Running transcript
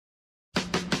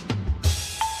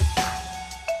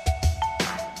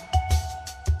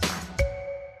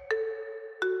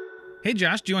Hey,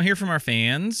 Josh, do you want to hear from our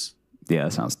fans? Yeah,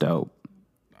 that sounds dope.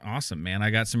 Awesome, man.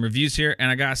 I got some reviews here, and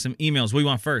I got some emails. What do you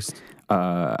want first?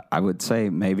 I would say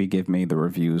maybe give me the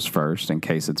reviews first in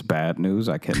case it's bad news.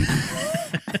 I can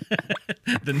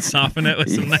Then soften it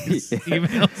with some nice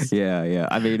emails. Yeah.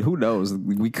 I mean, who knows?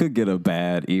 We could get a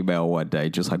bad email one day,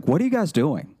 just like, what are you guys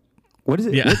doing? What is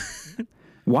it? Yeah.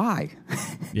 Why?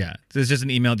 Yeah. There's just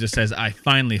an email that just says, I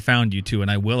finally found you two,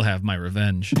 and I will have my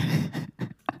revenge.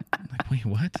 Like, wait,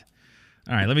 what?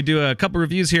 All right, let me do a couple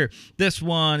reviews here. These are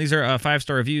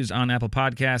 5-star reviews on Apple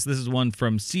Podcasts. This is one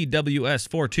from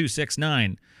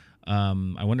CWS4269.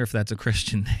 I wonder if that's a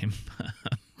Christian name.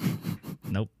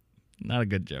 Nope, not a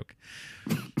good joke.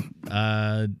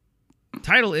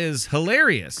 Title is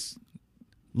Hilarious.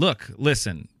 Look,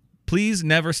 listen, please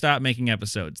never stop making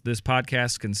episodes. This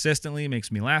podcast consistently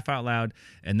makes me laugh out loud,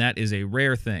 and that is a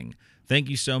rare thing. Thank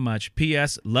you so much.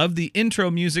 P.S. Love the intro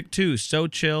music too. So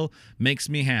chill, makes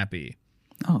me happy.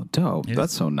 Oh, dope.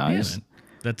 That's so nice.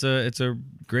 Yeah, it's a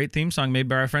great theme song made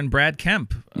by our friend Brad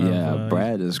Kemp.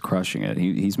 Brad is crushing it.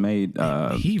 He's made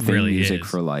he theme really music is.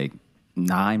 for like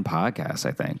 9 podcasts,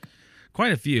 I think.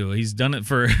 Quite a few. He's done it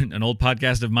for an old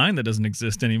podcast of mine that doesn't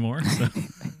exist anymore. So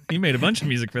he made a bunch of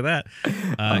music for that.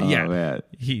 Man.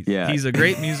 He's a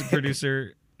great music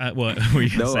producer. What were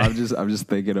you gonna say? I'm just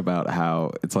thinking about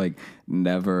how it's like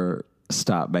never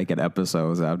stop making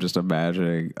episodes. I'm just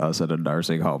imagining us at a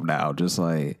nursing home now, just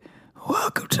like,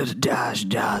 welcome to the Josh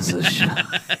Johnson Show.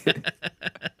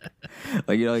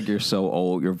 Like, you know, like you're so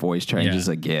old, your voice changes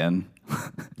again.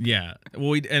 Yeah.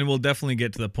 Well, we'll definitely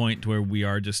get to the point where we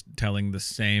are just telling the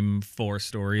same 4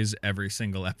 stories every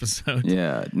single episode.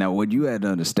 Yeah. Now, what you had to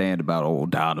understand about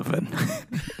old Donovan.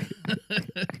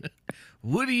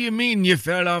 What do you mean you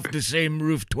fell off the same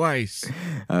roof twice?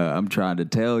 I'm trying to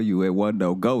tell you, it wasn't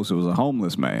no ghost. It was a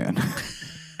homeless man.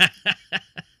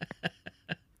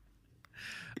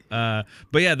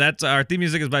 But yeah, that's our theme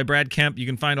music is by Brad Kemp. You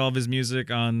can find all of his music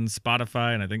on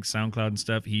Spotify and I think SoundCloud and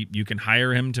stuff. You can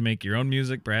hire him to make your own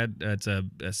music. Brad, it's a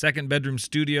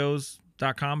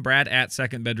secondbedroomstudios.com. Brad at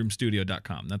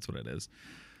secondbedroomstudio.com. That's what it is.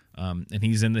 And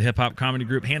he's in the hip-hop comedy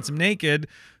group Handsome Naked,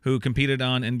 who competed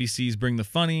on NBC's Bring the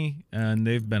Funny, and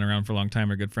they've been around for a long time.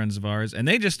 They're good friends of ours, and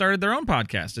they just started their own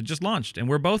podcast. It just launched, and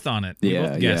we're both on it. We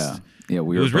both guessed. Yeah.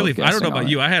 We it were was really. both I don't know guessing about on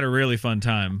you. it. I had a really fun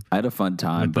time. I had a fun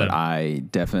time, but I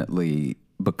definitely,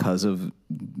 because of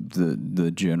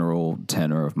the general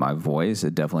tenor of my voice,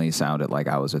 it definitely sounded like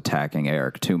I was attacking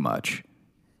Eric too much.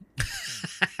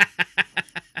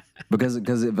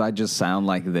 Because if I just sound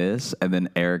like this and then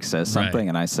Eric says something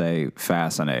and I say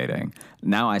fascinating,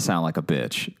 now I sound like a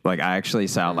bitch. Like I actually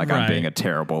sound like I'm being a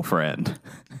terrible friend.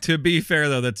 To be fair,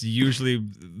 though, that's usually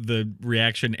the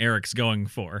reaction Eric's going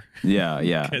for.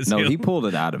 Yeah. No, he pulled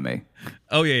it out of me.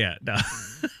 Oh, yeah. No.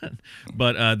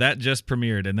 But that just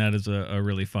premiered, and that is a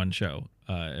really fun show.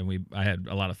 And I had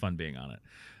a lot of fun being on it.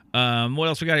 What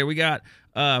else we got here? We got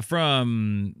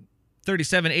from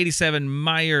 3787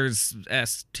 Myers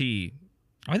ST.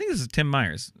 I think this is Tim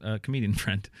Myers, a comedian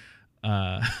friend.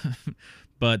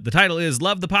 But the title is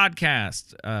Love the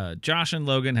Podcast. Josh and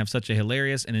Logan have such a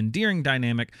hilarious and endearing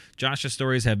dynamic. Josh's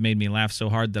stories have made me laugh so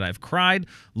hard that I've cried.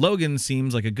 Logan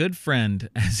seems like a good friend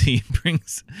as he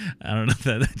brings... I don't know if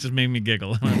that just made me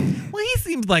giggle. Well, he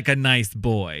seems like a nice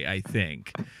boy, I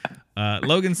think.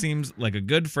 Logan seems like a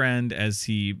good friend as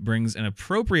he brings an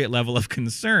appropriate level of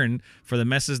concern for the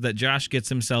messes that Josh gets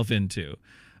himself into.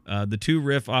 The two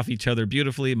riff off each other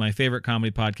beautifully. My favorite comedy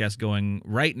podcast going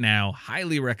right now.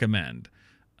 Highly recommend.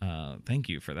 Thank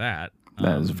you for that.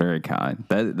 That is very kind.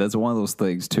 That's one of those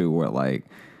things, too, where, like,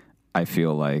 I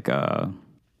feel like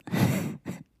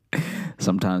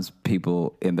sometimes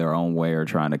people in their own way are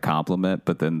trying to compliment,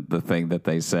 but then the thing that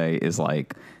they say is,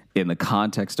 like, in the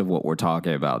context of what we're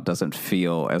talking about, doesn't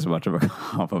feel as much of a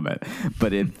compliment.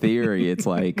 But in theory, it's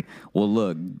like, well,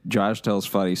 look, Josh tells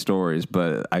funny stories,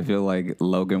 but I feel like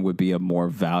Logan would be a more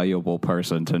valuable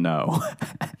person to know.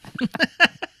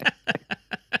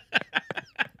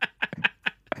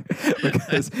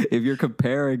 Because if you're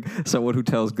comparing someone who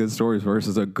tells good stories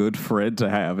versus a good friend to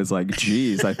have, it's like,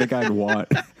 geez, I think I'd want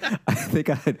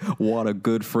a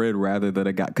good friend rather than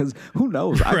a guy. Because who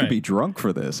knows? I could be drunk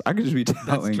for this. I could just be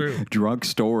telling drunk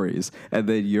stories, and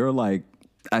then you're like,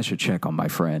 I should check on my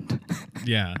friend.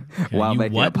 Yeah. While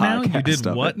making a podcast. Now? You did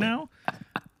what now?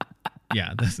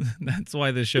 Yeah, that's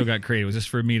why this show got created. It was just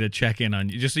for me to check in on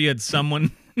you, just so you had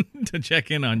someone to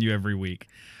check in on you every week.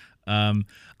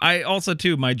 I also,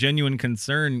 too, my genuine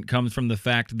concern comes from the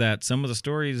fact that some of the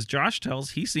stories Josh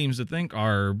tells, he seems to think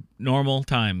are normal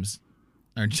times.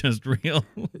 are just real.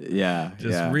 Yeah.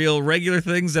 Just real regular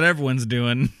things that everyone's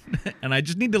doing. And I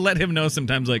just need to let him know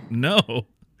sometimes, like, no,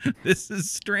 this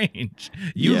is strange.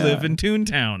 You live in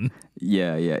Toontown.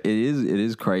 Yeah. It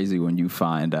is crazy when you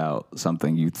find out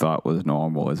something you thought was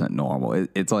normal isn't normal.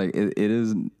 It's like, it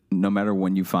is, no matter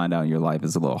when you find out in your life,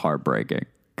 it's a little heartbreaking.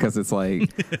 Because it's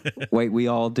like, wait, we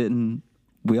all didn't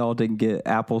get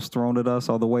apples thrown at us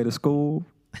all the way to school?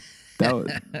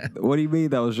 What do you mean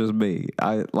that was just me?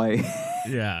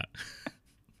 Yeah.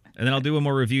 And then I'll do one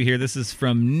more review here. This is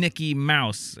from Nikki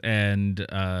Mouse, and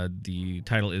the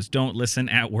title is Don't Listen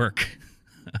at Work.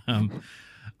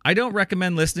 I don't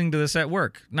recommend listening to this at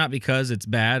work, not because it's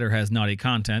bad or has naughty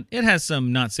content. It has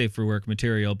some not safe for work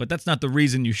material, but that's not the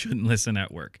reason you shouldn't listen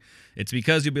at work. It's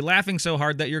because you'll be laughing so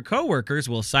hard that your coworkers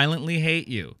will silently hate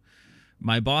you.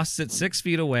 My boss sits 6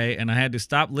 feet away, and I had to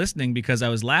stop listening because I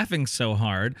was laughing so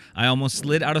hard, I almost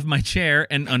slid out of my chair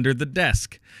and under the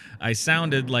desk. I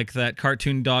sounded like that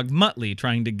cartoon dog Muttley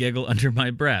trying to giggle under my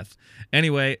breath.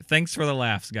 Anyway, thanks for the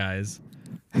laughs, guys.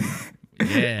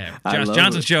 Yeah, Josh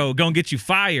Johnson show, gonna get you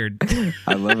fired.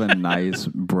 I love a nice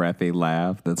breathy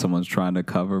laugh that someone's trying to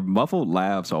cover. Muffled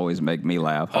laughs always make me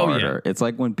laugh harder. It's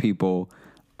like when people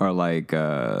are like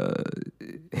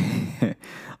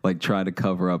like trying to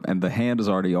cover up and the hand is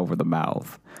already over the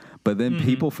mouth. But then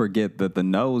people forget that the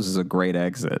nose is a great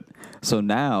exit. So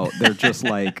now they're just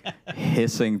like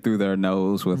hissing through their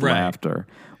nose with laughter,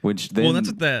 which then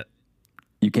that's what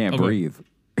you can't breathe.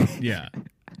 Yeah.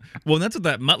 Well, that's what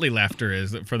that Muttley laughter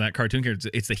is for that cartoon character.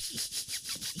 It's the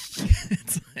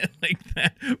it's like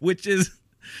that, which is,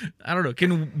 I don't know,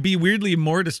 can be weirdly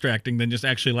more distracting than just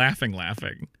actually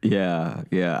laughing.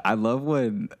 Yeah. I love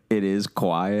when it is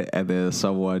quiet and then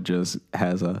someone just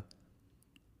has a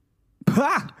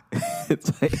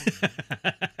it's like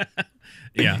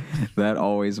yeah. That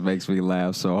always makes me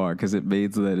laugh so hard because it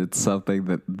means that it's something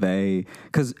that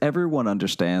because everyone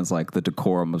understands like the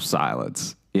decorum of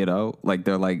silence, you know? Like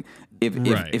they're like, if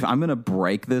I'm going to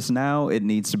break this now, it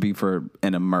needs to be for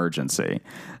an emergency.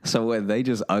 So when they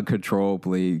just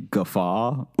uncontrollably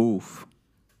guffaw, oof,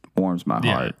 warms my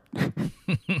heart.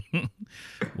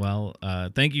 Well,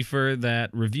 thank you for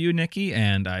that review, Nikki,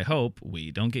 and I hope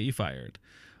we don't get you fired.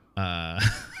 But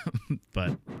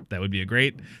that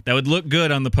would look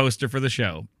good on the poster for the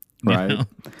show. Right. Know?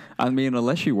 I mean,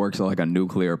 unless she works at like a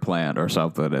nuclear plant or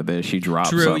something, and then she drops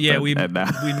something. Yeah, we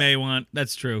may want.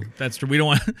 That's true. We don't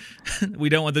want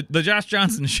the Josh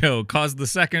Johnson show caused the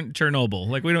second Chernobyl.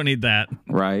 Like, we don't need that.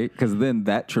 Right, because then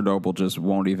that Chernobyl just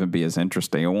won't even be as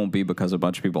interesting. It won't be because a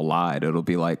bunch of people lied. It'll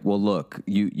be like, well, look,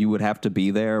 you would have to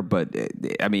be there, but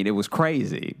I mean, it was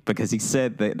crazy because he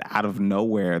said that out of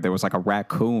nowhere there was like a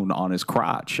raccoon on his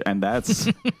crotch, and that's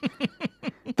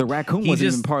the raccoon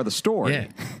wasn't even part of the story. Yeah.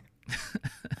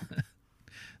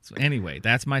 So anyway,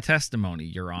 that's my testimony,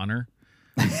 Your Honor.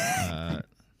 You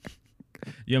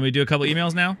want me to do a couple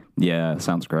emails now? Yeah,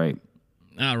 sounds great.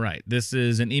 All right. This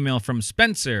is an email from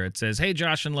Spencer. It says, "Hey,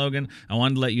 Josh and Logan, I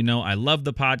wanted to let you know I love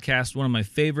the podcast. One of my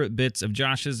favorite bits of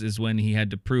Josh's is when he had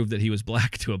to prove that he was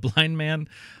black to a blind man.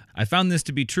 I found this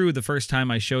to be true the first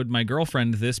time I showed my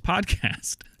girlfriend this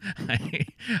podcast.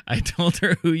 I told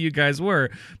her who you guys were,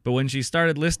 but when she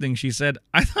started listening, she said,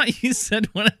 I thought you said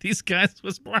one of these guys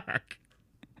was black.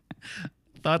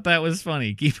 Thought that was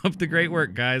funny. Keep up the great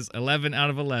work, guys. 11 out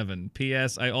of 11.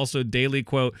 P.S. I also daily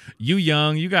quote, you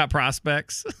young, you got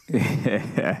prospects." How'd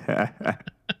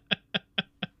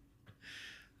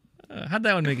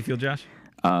that one make you feel, Josh?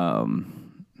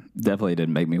 Definitely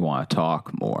didn't make me want to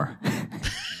talk more.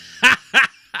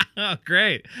 Oh,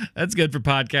 great. That's good for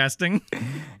podcasting.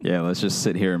 Yeah, let's just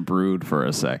sit here and brood for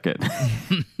a second.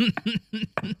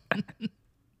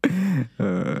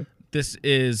 This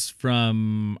is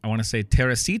from, I want to say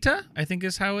Teresita, I think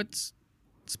is how it's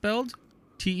spelled.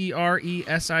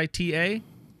 Teresita.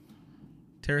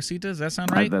 Teresita, does that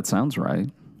sound right? That sounds right.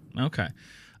 Okay.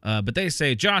 But they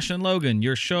say, Josh and Logan,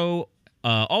 your show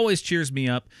always cheers me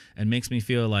up and makes me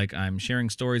feel like I'm sharing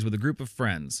stories with a group of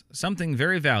friends. Something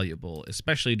very valuable,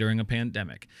 especially during a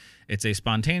pandemic. It's a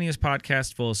spontaneous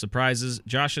podcast full of surprises.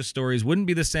 Josh's stories wouldn't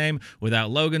be the same without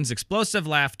Logan's explosive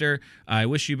laughter. I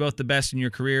wish you both the best in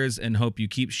your careers and hope you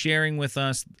keep sharing with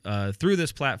us through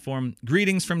this platform.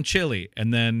 Greetings from Chile.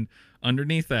 And then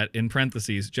underneath that, in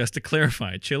parentheses, just to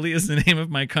clarify, Chile is the name of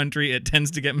my country. It tends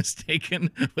to get mistaken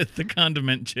with the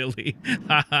condiment chili.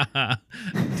 Ha ha ha.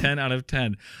 10 out of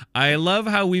 10. I love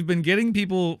how we've been getting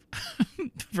people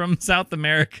from South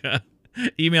America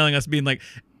emailing us being like,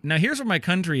 Now here's where my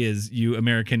country is, you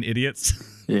American idiots.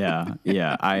 Yeah.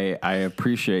 I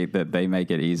appreciate that they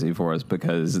make it easy for us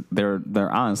because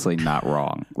they're honestly not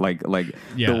wrong. Like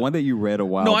the one that you read a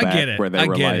while back I get it. where they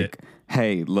were like,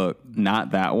 "Hey, look,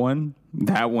 not that one.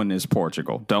 That one is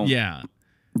Portugal. Don't." Yeah,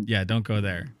 don't go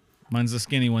there. Mine's the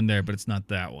skinny one there, but it's not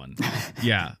that one.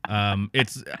 Yeah, I'm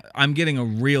getting a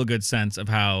real good sense of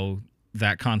how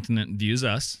that continent views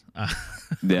us.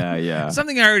 Yeah.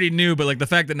 Something I already knew, but like the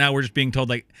fact that now we're just being told,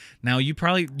 like, now you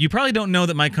probably don't know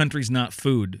that my country's not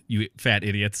food, you fat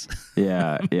idiots.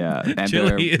 Yeah. And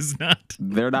Chile is not.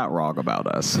 They're not wrong about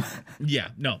us. Yeah,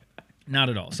 no, not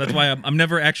at all. So that's why I'm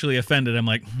never actually offended. I'm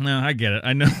like, no, I get it.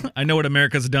 I know what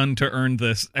America's done to earn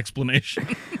this explanation.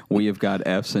 We have got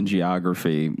F's in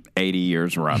geography 80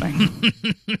 years running.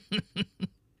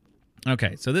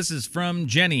 Okay, so this is from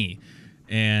Jenny.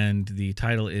 And the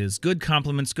title is Good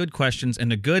Compliments, Good Questions,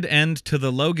 and a Good End to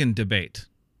the Logan Debate.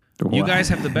 What? You guys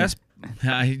have the best...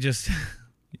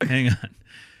 Hang on.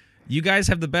 You guys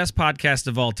have the best podcast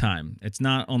of all time. It's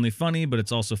not only funny, but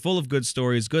it's also full of good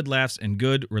stories, good laughs, and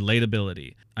good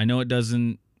relatability. I know it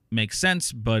doesn't make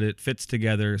sense, but it fits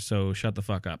together, so shut the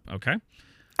fuck up, okay?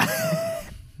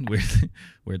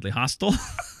 Weirdly hostile.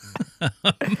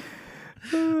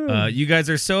 You guys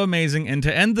are so amazing, and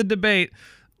to end the debate...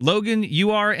 Logan,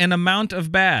 you are an amount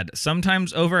of bad,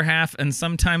 sometimes over half and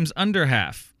sometimes under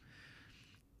half.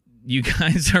 You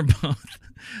guys are both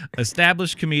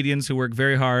established comedians who work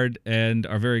very hard and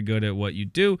are very good at what you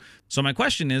do. So my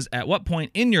question is, at what point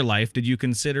in your life did you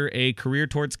consider a career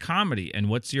towards comedy? And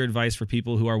what's your advice for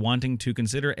people who are wanting to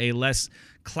consider a less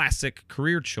classic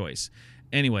career choice?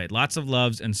 Anyway, lots of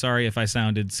loves, and sorry if I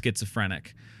sounded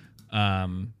schizophrenic.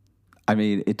 I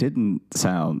mean, it didn't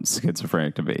sound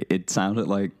schizophrenic to me. It sounded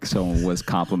like someone was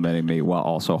complimenting me while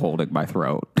also holding my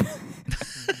throat.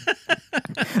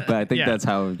 But I think that's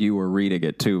how you were reading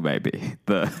it too, maybe.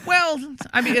 Well,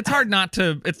 I mean, it's hard not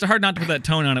to put that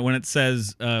tone on it when it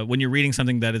says when you're reading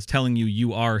something that is telling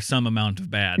you are some amount of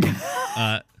bad.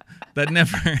 That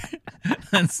never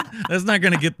that's not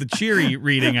going to get the cheery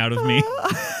reading out of me.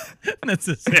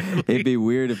 Necessarily. It'd be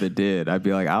weird if it did. I'd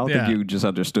be like, I don't think you just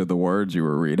understood the words you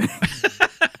were reading.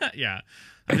 Yeah.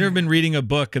 I've never been reading a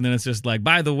book and then it's just like,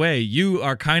 by the way, you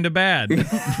are kind of bad,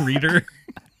 reader.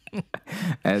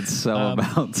 And so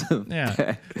amounts of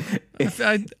bad.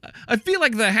 I feel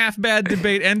like the half bad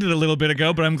debate ended a little bit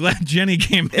ago, but I'm glad Jenny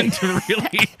came in to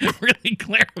really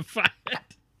clarify it.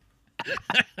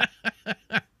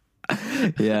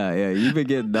 Yeah. You've been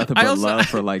getting nothing but love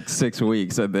for like 6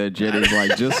 weeks, and then Jenny's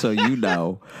like, "Just so you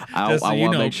know, I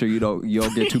want to make sure you don't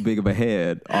get too big of a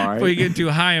head. All right, before you get too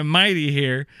high and mighty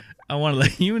here, I want to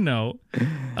let you know."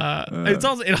 It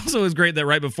also is great that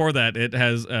right before that it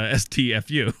has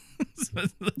STFU. So,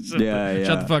 yeah.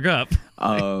 Shut the fuck up.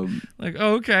 Like,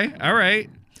 oh, okay, all right.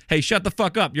 Hey, shut the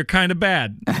fuck up. You're kind of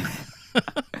bad.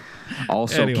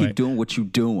 Also, keep doing what you're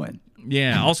doing.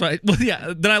 Yeah. Also,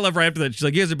 then I love right after that. She's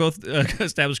like, "You guys are both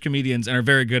established comedians and are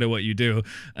very good at what you do."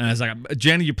 And I was like,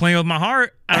 "Jenny, you're playing with my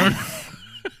heart." I don't know.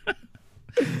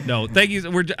 No, thank you.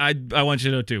 I want you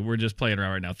to know too. We're just playing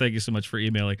around right now. Thank you so much for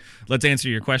emailing. Let's answer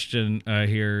your question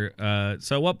here.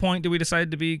 So, at what point did we decide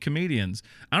to be comedians?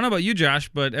 I don't know about you, Josh,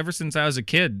 but ever since I was a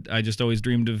kid, I just always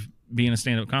dreamed of being a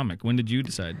stand-up comic. When did you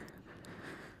decide?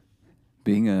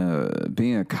 Being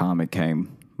a comic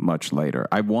came much later.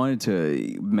 I wanted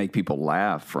to make people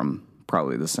laugh from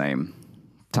probably the same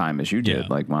time as you did,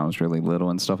 like when I was really little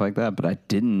and stuff like that, but I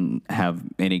didn't have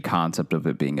any concept of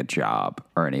it being a job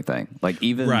or anything. Like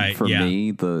even for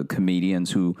me, the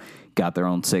comedians who got their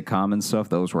own sitcom and stuff,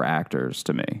 those were actors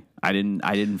to me. I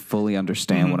didn't fully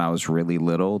understand when I was really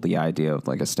little the idea of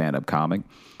like a stand-up comic,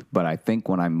 but I think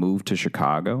when I moved to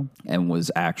Chicago and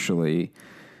was actually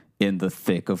in the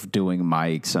thick of doing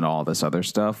mics and all this other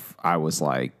stuff, I was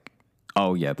like,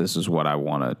 oh yeah, this is what I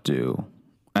want to do.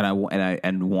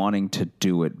 And wanting to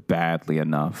do it badly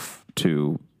enough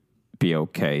to be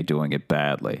okay doing it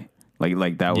badly.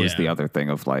 Like that was the other thing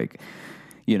of like,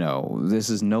 you know, this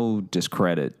is no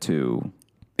discredit to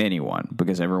anyone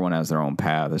because everyone has their own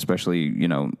path, especially, you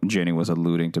know, Jenny was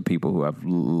alluding to people who have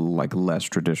like less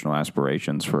traditional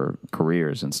aspirations for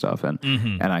careers and stuff.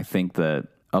 And I think that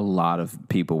a lot of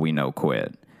people we know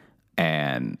quit.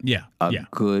 And a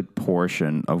good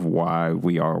portion of why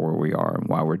we are where we are and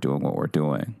why we're doing what we're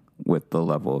doing with the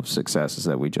level of success is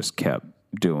that we just kept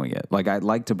doing it. Like, I'd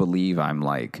like to believe I'm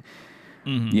like,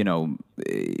 you know,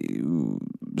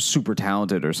 super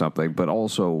talented or something, but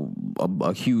also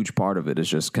a huge part of it is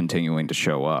just continuing to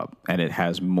show up. And it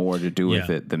has more to do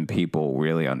with it than people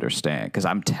really understand. Because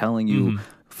I'm telling you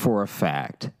for a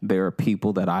fact, there are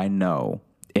people that I know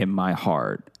in my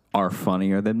heart are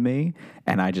funnier than me,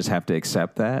 and I just have to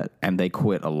accept that. And they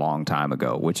quit a long time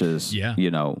ago, which is,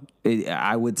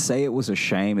 I would say it was a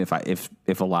shame if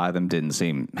a lot of them didn't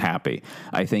seem happy.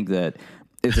 I think that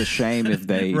it's a shame if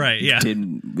they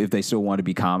if they still want to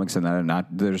be comics and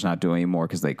they're just not doing anymore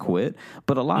because they quit.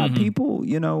 But a lot of people,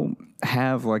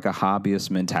 have like a hobbyist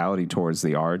mentality towards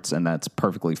the arts, and that's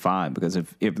perfectly fine, because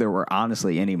if there were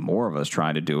honestly any more of us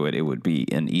trying to do it, it would be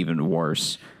an even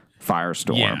worse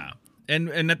firestorm. Yeah.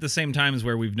 And at the same time is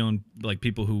where we've known like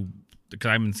people who, because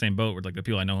I'm in the same boat where like the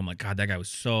people I know, I'm like, God, that guy was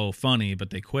so funny,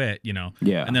 but they quit,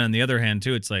 Yeah. And then on the other hand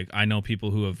too, it's like I know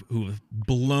people who have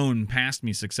blown past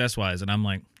me success wise, and I'm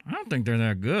like, I don't think they're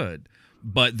that good,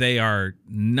 but they are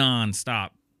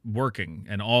nonstop working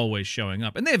and always showing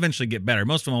up, and they eventually get better.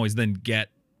 Most of them always then get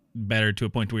better to a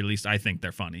point where at least I think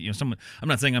they're funny. I'm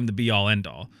not saying I'm the be all end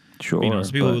all. Sure.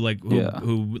 Some people who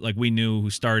like we knew who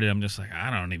started, I'm just like,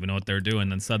 I don't even know what they're doing.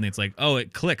 Then suddenly it's like, oh,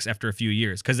 it clicks after a few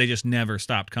years because they just never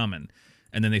stopped coming.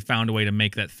 And then they found a way to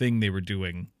make that thing they were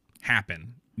doing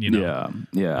happen. Yeah,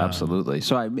 absolutely.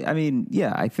 So I mean,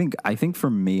 I think for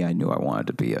me, I knew I wanted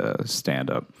to be a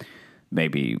stand-up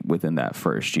maybe within that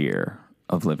first year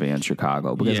of living in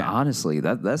Chicago, because honestly,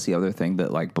 that's the other thing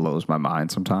that like blows my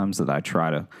mind sometimes, that I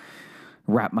try to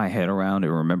wrap my head around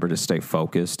and remember to stay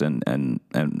focused and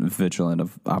vigilant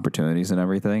of opportunities and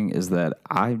everything, is that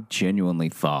I genuinely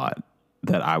thought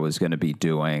that I was going to be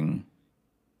doing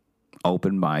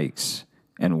open mics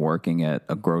and working at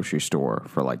a grocery store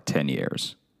for like 10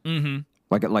 years. Mm-hmm.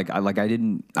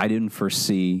 I didn't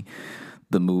foresee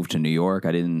the move to New York.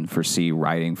 I didn't foresee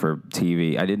writing for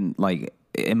TV. I didn't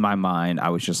in my mind, I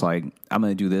was just like, I'm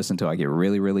going to do this until I get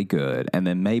really, really good. And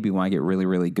then maybe when I get really,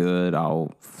 really good,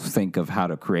 I'll think of how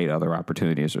to create other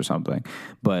opportunities or something.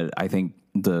 But I think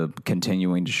the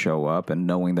continuing to show up and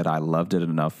knowing that I loved it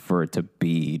enough for it to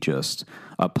be just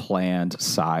a planned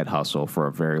side hustle for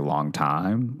a very long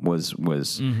time was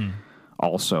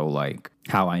also like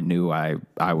how I knew I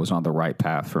was on the right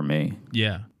path for me.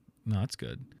 Yeah. No, that's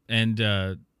good.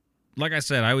 And, like I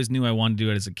said, I always knew I wanted to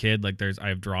do it as a kid. Like I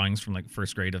have drawings from like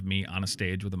first grade of me on a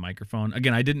stage with a microphone.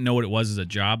 Again, I didn't know what it was as a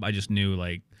job. I just knew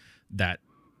like that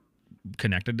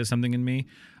connected to something in me.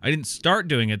 I didn't start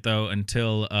doing it though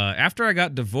until after I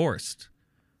got divorced.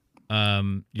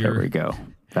 There we go.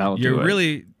 That'll do it.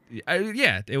 Really,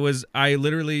 it was. I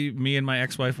literally, me and my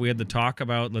ex-wife, we had the talk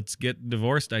about let's get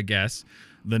divorced, I guess.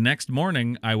 The next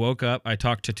morning, I woke up. I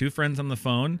talked to two friends on the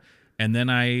phone. And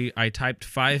then I typed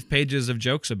 5 pages of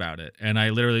jokes about it. And I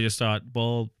literally just thought,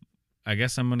 well, I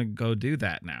guess I'm going to go do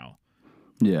that now.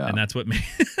 Yeah. And that's what made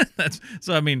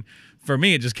so, I mean, for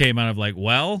me, it just came out of like,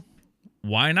 well,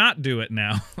 why not do it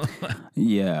now?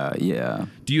 Yeah.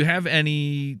 Do you have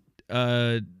any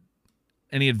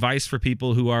advice for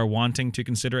people who are wanting to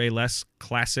consider a less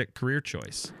classic career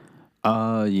choice?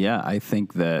 I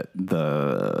think that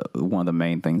one of the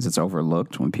main things that's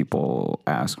overlooked when people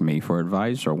ask me for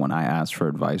advice, or when I asked for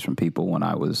advice from people when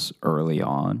I was early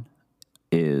on,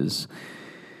 is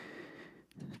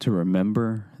to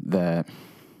remember that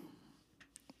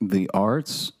the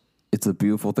arts, it's a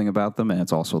beautiful thing about them, and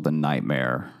it's also the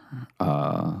nightmare,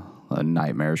 a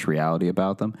nightmarish reality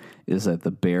about them, is that the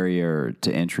barrier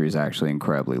to entry is actually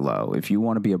incredibly low. If you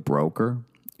want to be a broker,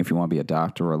 if you want to be a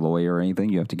doctor or a lawyer or anything,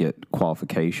 you have to get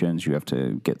qualifications. You have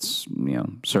to get,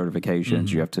 certifications.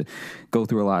 You have to go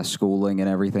through a lot of schooling and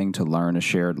everything to learn a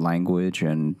shared language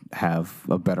and have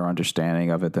a better understanding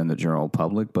of it than the general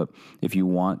public. But if you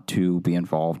want to be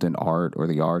involved in art or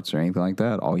the arts or anything like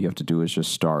that, all you have to do is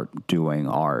just start doing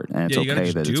art. And it's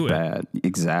okay that it's bad.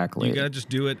 Exactly. You got to just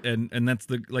do it. And that's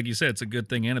like you said, it's a good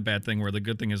thing and a bad thing, where the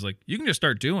good thing is like, you can just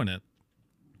start doing it.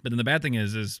 But then the bad thing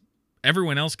is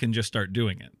everyone else can just start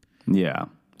doing it. Yeah.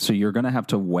 So you're going to have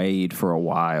to wait for a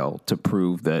while to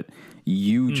prove that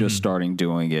you just starting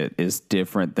doing it is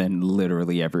different than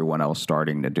literally everyone else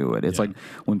starting to do it. It's like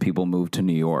when people move to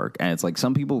New York, and it's like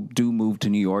some people do move to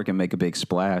New York and make a big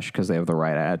splash because they have the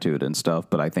right attitude and stuff.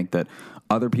 But I think that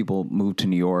other people move to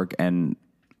New York and,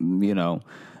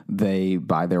 they,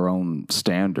 by their own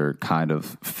standard, kind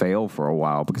of fail for a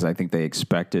while, because I think they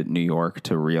expected New York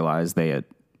to realize they had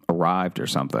arrived or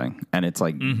something. And it's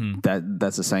like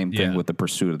that's the same thing with the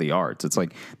pursuit of the arts. It's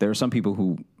like there are some people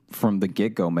who from the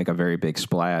get-go make a very big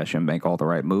splash and make all the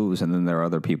right moves, and then there are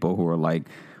other people who are like,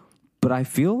 but I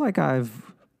feel like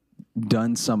I've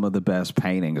done some of the best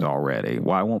paintings already.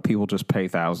 Why won't people just pay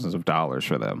thousands of dollars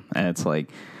for them? And it's like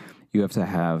you have to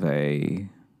have a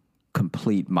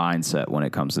complete mindset when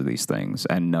it comes to these things,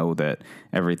 and know that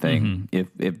everything,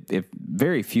 if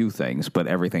very few things, but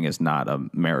everything is not a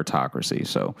meritocracy.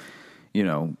 So,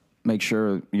 make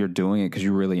sure you're doing it because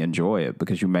you really enjoy it,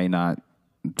 because you may not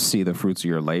see the fruits of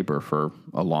your labor for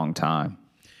a long time.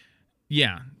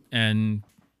 Yeah, and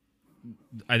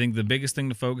I think the biggest thing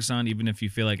to focus on, even if you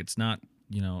feel like it's not,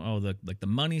 the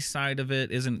money side of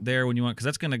it isn't there when you want, because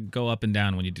that's going to go up and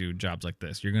down when you do jobs like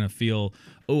this. You're going to feel,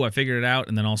 oh, I figured it out,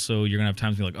 and then also you're going to have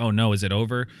times to be like, oh no, is it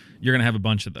over? You're going to have a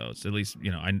bunch of those. At least,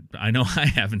 I know I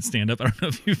have in stand up. I don't know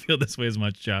if you feel this way as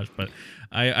much, Josh, but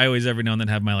I always every now and then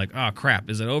have my like, oh crap,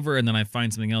 is it over? And then I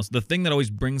find something else. The thing that always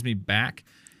brings me back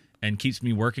and keeps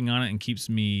me working on it and keeps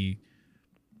me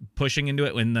pushing into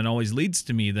it, and then always leads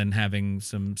to me then having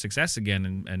some success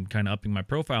again and kind of upping my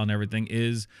profile and everything,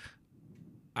 is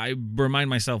I remind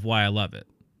myself why I love it.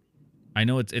 I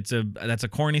know that's a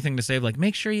corny thing to say, like,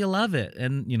 make sure you love it.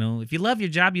 And, if you love your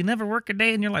job, you never work a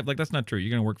day in your life. Like, that's not true. You're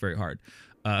going to work very hard.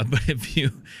 But if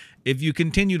you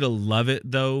continue to love it,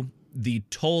 though, the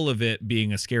toll of it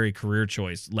being a scary career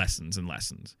choice lessens and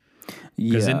lessens.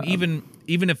 Because even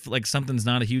if like something's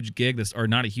not a huge gig or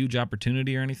not a huge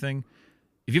opportunity or anything,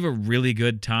 if you have a really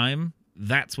good time,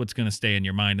 that's what's going to stay in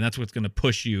your mind, and that's what's going to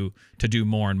push you to do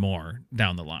more and more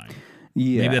down the line.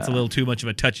 Yeah. Maybe that's a little too much of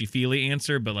a touchy-feely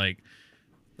answer, but like,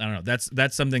 I don't know.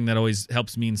 That's something that always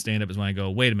helps me in stand-up, is when I go,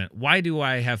 wait a minute, why do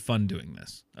I have fun doing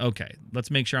this? Okay,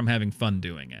 let's make sure I'm having fun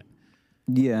doing it.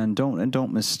 Yeah, and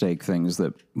don't mistake things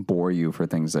that bore you for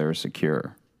things that are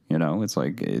secure. It's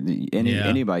like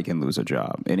anybody can lose a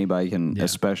job. Anybody can,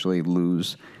 especially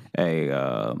lose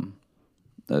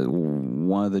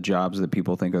one of the jobs that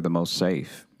people think are the most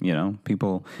safe.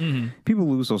 People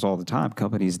lose those all the time.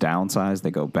 Companies downsize,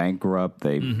 they go bankrupt,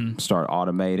 they start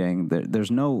automating. There's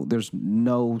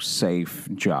no safe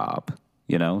job.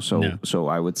 So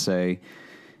I would say,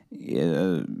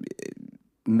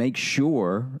 make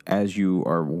sure as you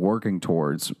are working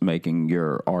towards making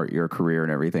your art your career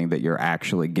and everything, that you're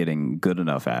actually getting good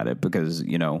enough at it. Because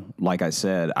like I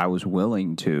said, I was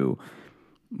willing to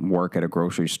work at a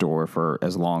grocery store for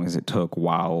as long as it took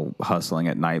while hustling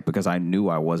at night, because I knew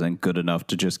I wasn't good enough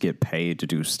to just get paid to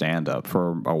do stand-up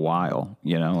for a while,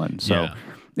 and so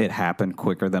it happened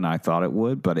quicker than I thought it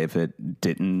would. But if it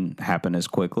didn't happen as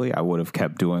quickly, I would have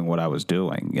kept doing what I was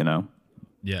doing.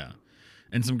 Yeah.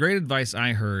 And some great advice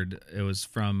I heard, it was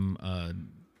from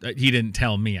he didn't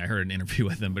tell me, I heard an interview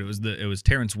with him, but it was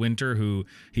Terrence Winter, who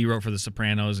he wrote for The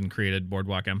Sopranos and created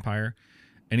Boardwalk Empire.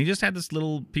 And he just had this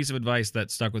little piece of advice that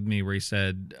stuck with me, where he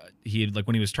said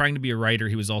when he was trying to be a writer,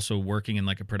 he was also working in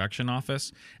like a production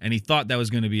office, and he thought that was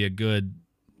going to be a good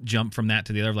jump from that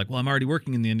to the other. Like, well, I'm already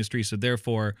working in the industry, so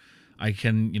therefore I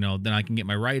can, then I can get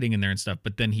my writing in there and stuff.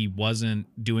 But then he wasn't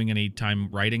doing any time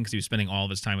writing because he was spending all of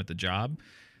his time at the job.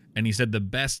 And he said the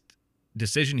best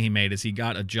decision he made is he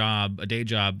got a day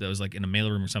job that was like in a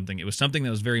mailroom or something. It was something that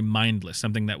was very mindless,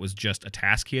 something that was just a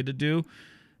task he had to do.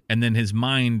 And then his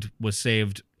mind was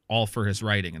saved all for his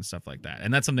writing and stuff like that.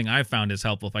 And that's something I found is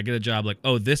helpful. If I get a job like,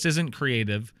 oh, this isn't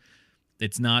creative,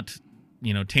 it's not,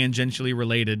 tangentially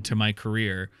related to my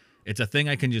career, it's a thing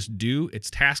I can just do, it's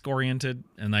task oriented,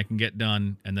 and I can get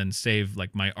done and then save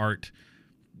like my art,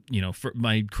 for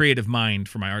my creative mind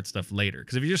for my art stuff later.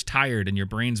 Because if you're just tired and your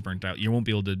brain's burnt out, you won't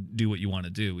be able to do what you want to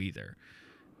do either.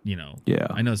 Yeah.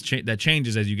 I know that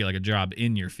changes as you get like a job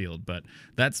in your field, but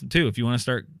that's too, if you want to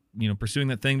start, pursuing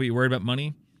that thing, but you're worried about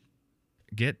money,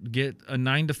 get a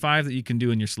 9 to 5 that you can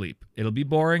do in your sleep. It'll be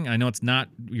boring. I know it's not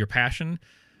your passion,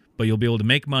 but you'll be able to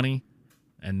make money.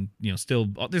 And still,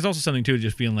 there's also something to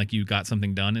just feeling like you got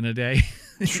something done in a day.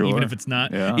 Sure. even if it's not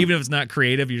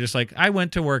creative, you're just like, I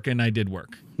went to work and I did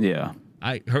work. Yeah.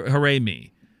 Hooray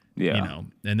me. Yeah.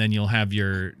 And then you'll have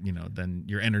your, then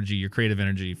your energy, your creative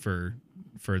energy for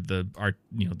the art,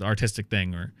 the artistic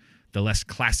thing, or the less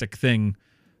classic thing,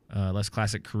 less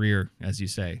classic career, as you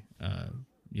say.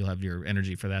 You'll have your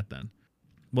energy for that then.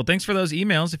 Well, thanks for those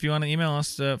emails. If you want to email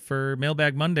us for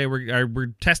Mailbag Monday,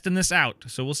 we're testing this out,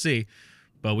 so we'll see.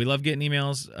 But we love getting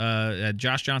emails at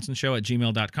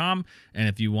joshjohnsonshow@gmail.com. And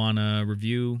if you want to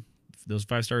review those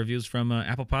 5-star reviews from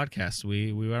Apple Podcasts,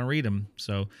 we want to read them.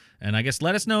 So, and I guess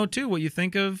let us know, too, what you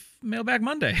think of Mailbag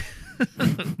Monday.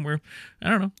 I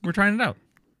don't know. We're trying it out.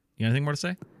 You got anything more to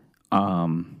say?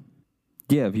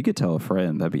 Yeah, if you could tell a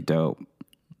friend, that'd be dope.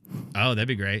 Oh, that'd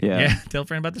be great. Yeah. Tell a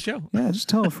friend about the show. Yeah, just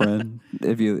tell a friend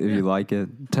if you like it.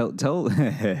 Tell tell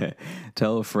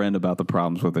a friend about the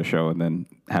problems with the show, and then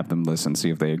have them listen, see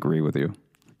if they agree with you.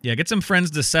 Yeah, get some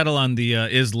friends to settle on the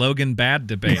is Logan bad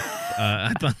debate.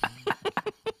 I thought